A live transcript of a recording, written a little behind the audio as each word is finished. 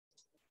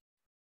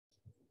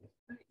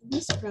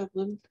this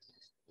problem,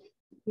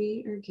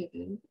 we are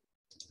given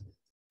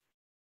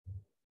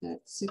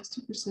that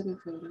 60%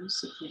 of voters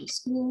support a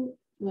school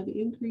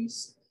levy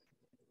increase.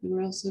 And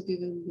we're also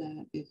given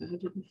that if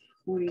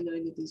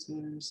 149 of these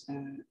voters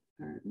are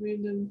at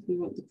random, we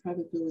want the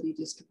probability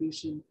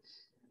distribution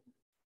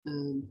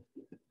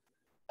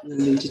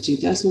into 2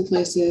 decimal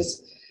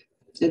places.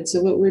 And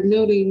so what we're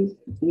noting,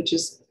 which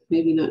is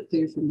maybe not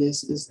clear from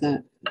this, is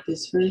that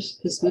this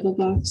middle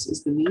box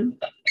is the mean.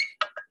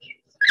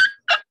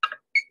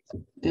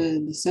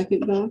 And the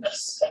second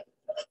box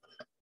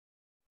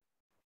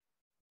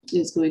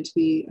is going to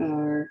be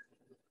our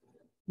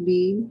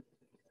mean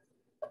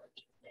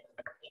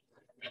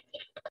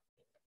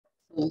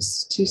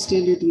plus 2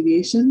 standard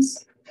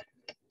deviations.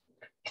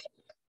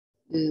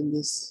 And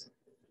this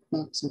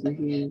box over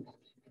here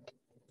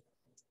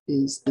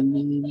is the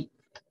mean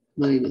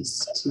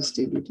minus 2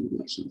 standard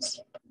deviations.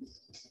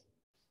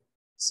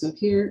 So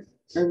here,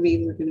 our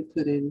mean, we're going to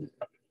put in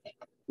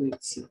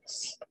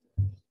 0.6.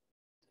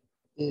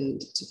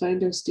 And to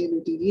find our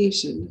standard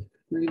deviation,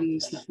 we're going to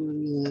use the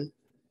formula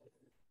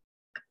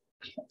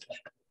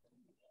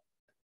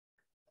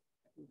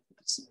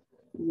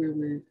where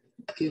we're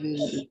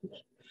given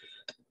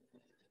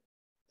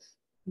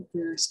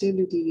our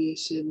standard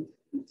deviation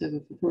of a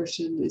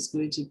proportion is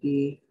going to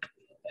be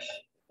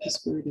the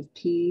square root of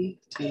P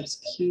times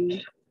Q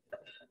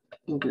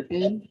over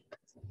N.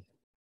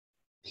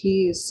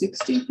 P is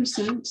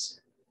 60%.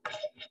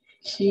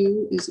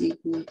 Q is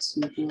equal to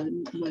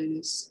 1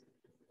 minus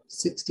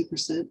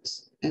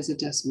 60% as a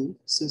decimal.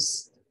 So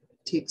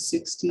take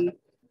 60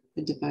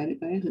 and divide it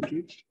by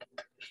 100.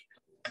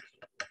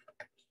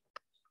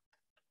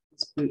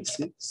 It's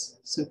 0.6.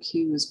 So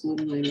Q is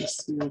 1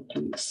 minus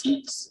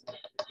 0.6,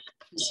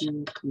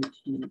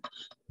 0.1.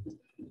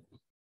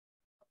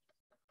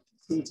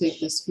 So we'll take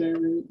the square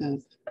root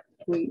of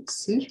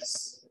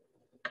 0.6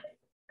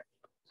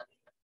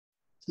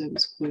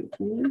 times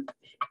 0.4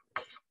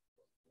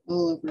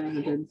 all over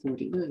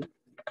 149.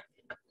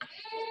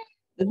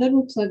 And then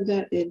we'll plug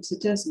that into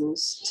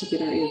decimals to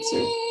get our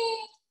answer.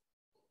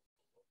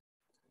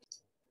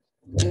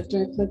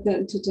 After I plug that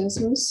into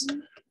decimals,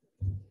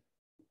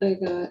 I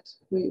got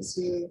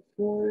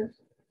 0.04.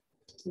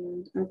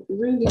 And I'm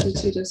rounding to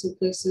 2 decimal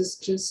places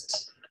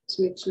just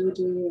to make sure we're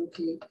doing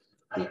okay.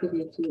 That could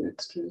be a few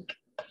extra.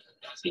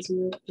 So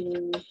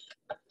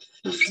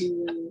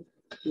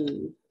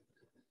 0.001.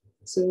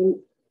 So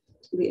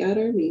when we add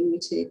our mean, we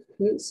take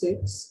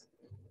 0.6,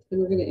 and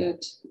we're going to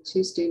add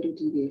 2 standard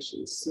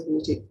deviations. So we're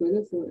going to take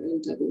 0.04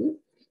 and double it.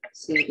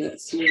 So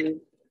that's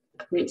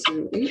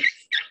 0.08.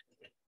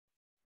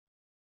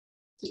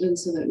 And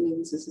so that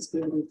means this is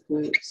going to be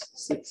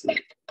 0.68.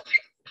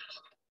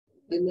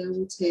 And now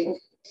we take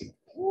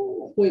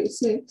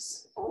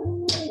 0.6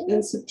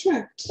 and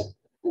subtract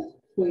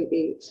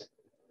 0.8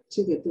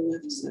 to get the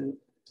left side.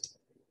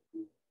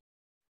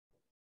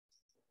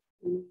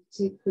 And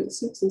take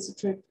 0.6 and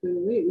subtract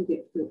 0.08, we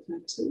get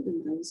 0.52,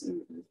 and those are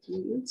our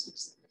 3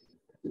 answers.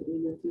 Let me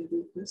know if you have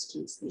any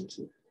questions. Thank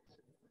you.